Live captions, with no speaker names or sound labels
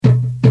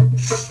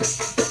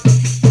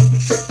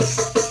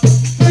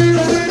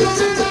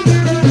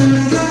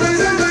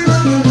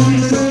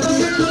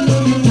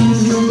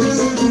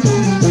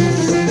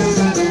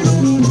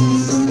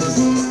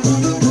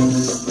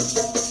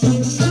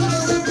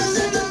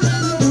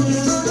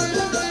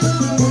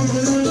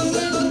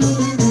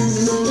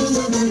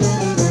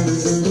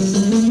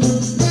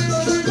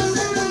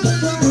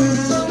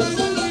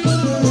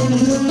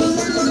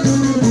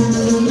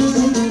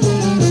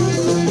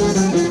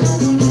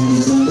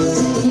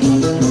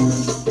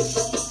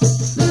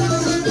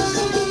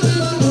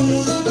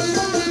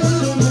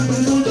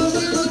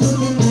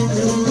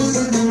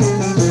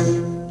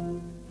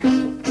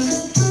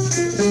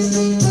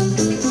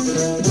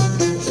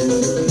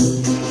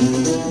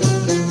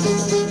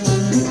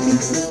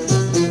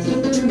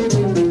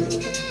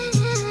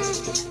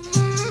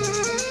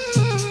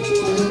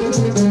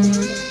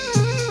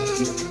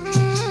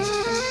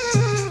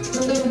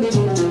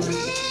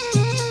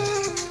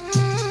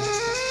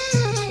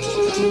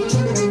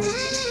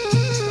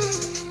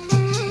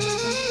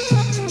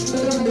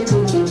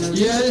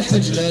يا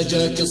الحجلة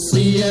جاك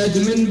الصياد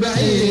من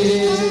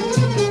بعيد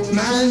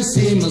مع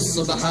نسيم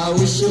الصبحة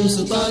والشمس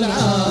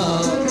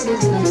طالعة.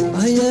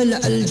 هيا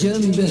لعل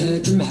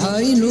جنبك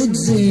محاين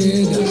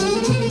وتزيد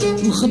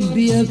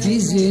مخبية في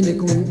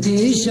زينك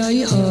وانتي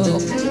شايقة،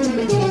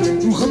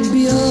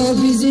 مخبية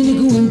في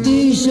زينك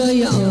وانتي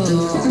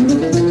شايقة.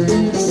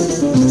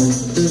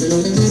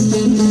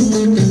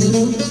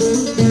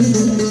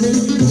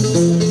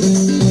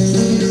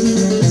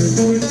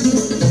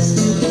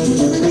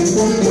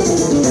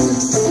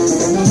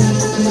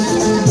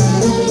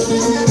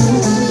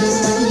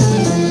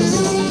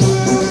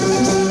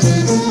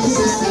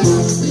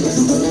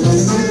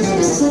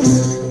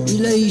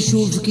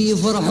 يشوفك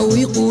يفرح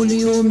ويقول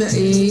يوم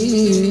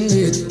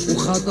عيد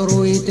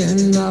وخاطره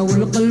يتهنى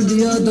والقلب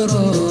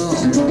يضرع،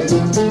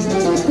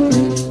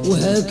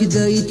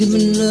 وهكذا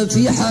يتمنى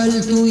في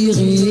حالته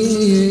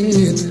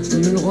يغيد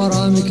من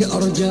غرامك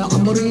ارجع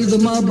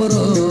مريض ما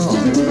برا.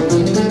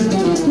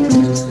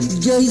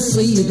 جاي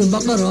الصيد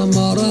بقرة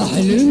ما راح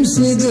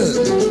المسد،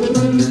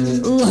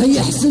 الله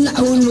يحسن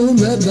عونه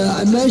ما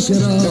باع ما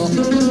شرى.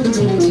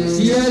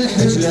 يا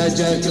الحجلة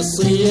جاك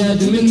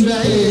الصياد من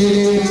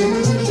بعيد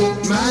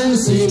مع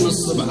نسيم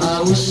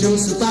الصبحة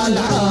والشمس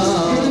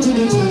طالعة.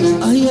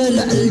 يا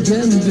لعل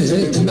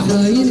جنبك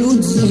محاين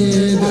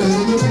وتزيد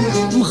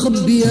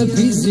مخبية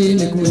في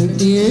زينك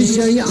وانتي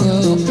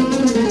شايعة،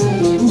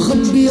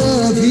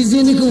 مخبية في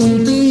زينك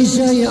وانتي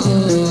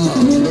شايعة.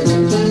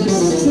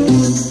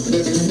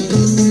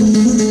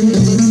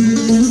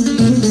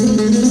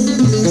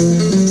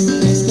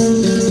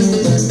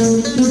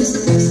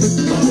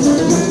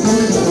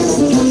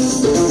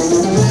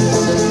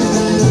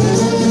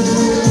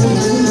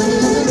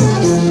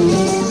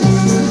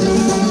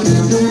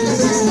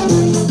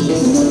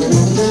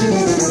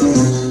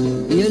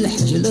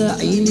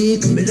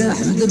 عينيك ملاح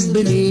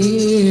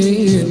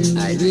مدبلين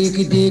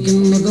عليك ديك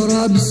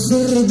النظرة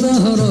بالسر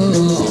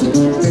ظهرة،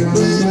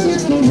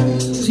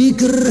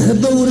 فيك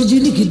الرهبة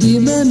ورجلك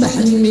ديما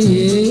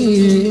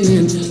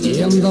محنين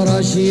يا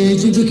مدراش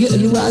يجيبك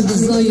الوعد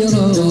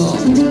الزايرة.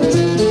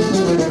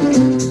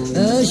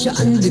 اش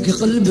عندك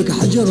قلبك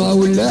حجرة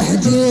ولا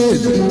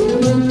حديد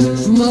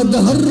ما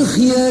ظهر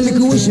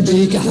خيالك وش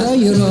بيك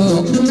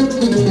حايرة.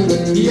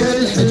 يا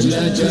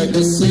الحجلة جاك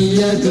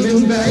الصياد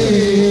من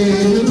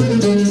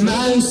بعيد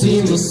مع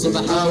نسيم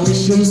الصبحة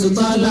والشمس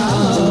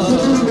طالعة.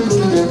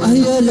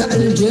 يا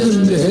لعل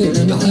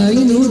جنبك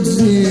محاين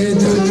وتزيد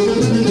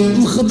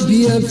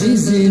مخبية في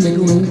زينك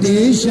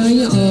وانتي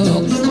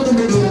شايعة،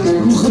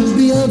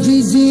 مخبية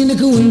في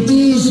زينك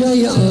وانتي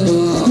شايعة.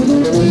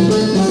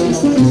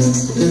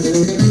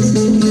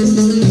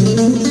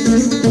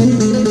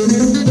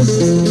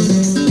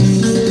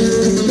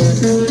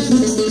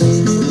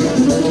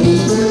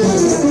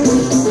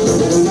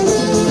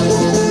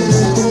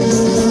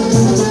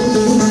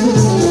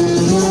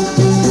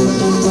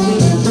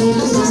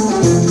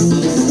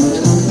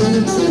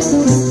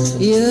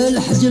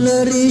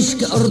 الحجلة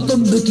ريشك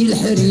ارطبك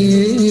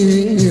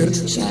الحرير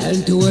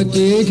شحال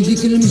تواتيك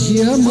ديك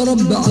المشية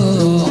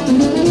مربعة،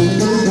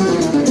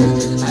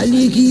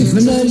 عليك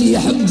يفنى اللي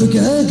يحبك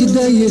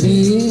هكذا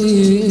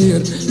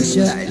يغير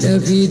شاعلة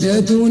في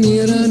ذات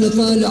ونيران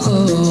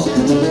طالعة.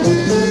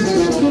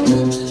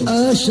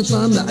 اش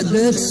طامع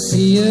ذاك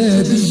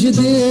السياد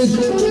الجديد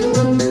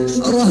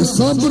راه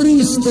صبر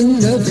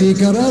يستنى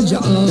فيك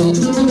راجعة.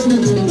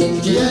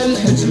 يا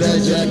الحجلة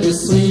جاك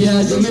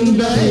الصياد من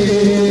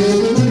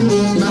بعيد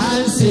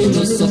مع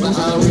نسيم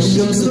الصبحة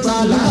والشمس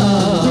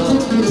طالعة.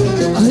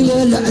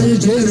 يا لعل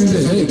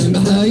جنبك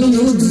محاين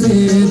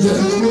وتزيد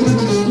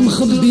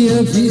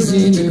مخبية في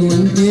زينك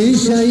وانتي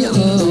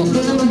شايعة،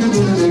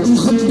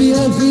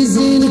 مخبية في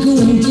زينك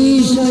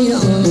وانتي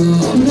شايعة.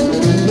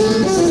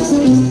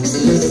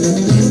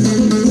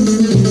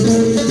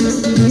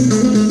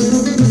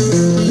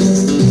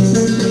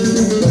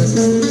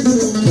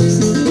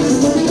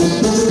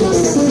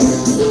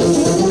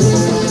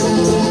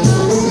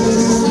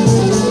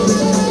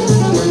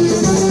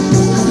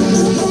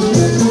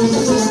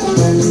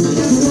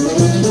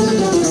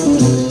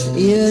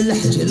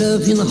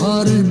 انت في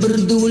نهار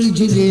البرد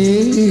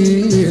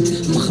والجليد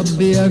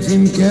مخبية في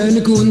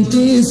مكانك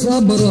وانتي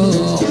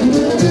صبرة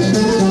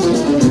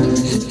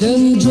حتى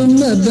نجم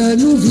ما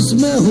بالو في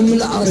سماهم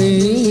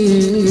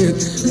العريض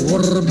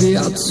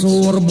والربيع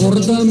تصور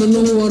بوردة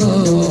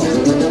منورة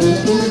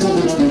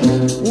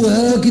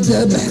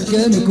وهكذا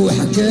بحكامك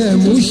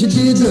وحكام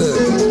وشديد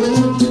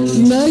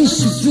ما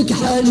يشفك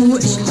حال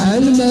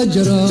وشحال ما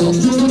جرى.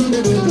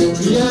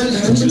 يا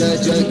العجلة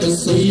جاك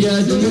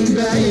الصياد من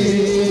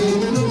بعيد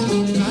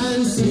مع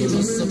نسيم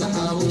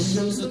الصبحة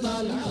والشمس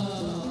طالعة.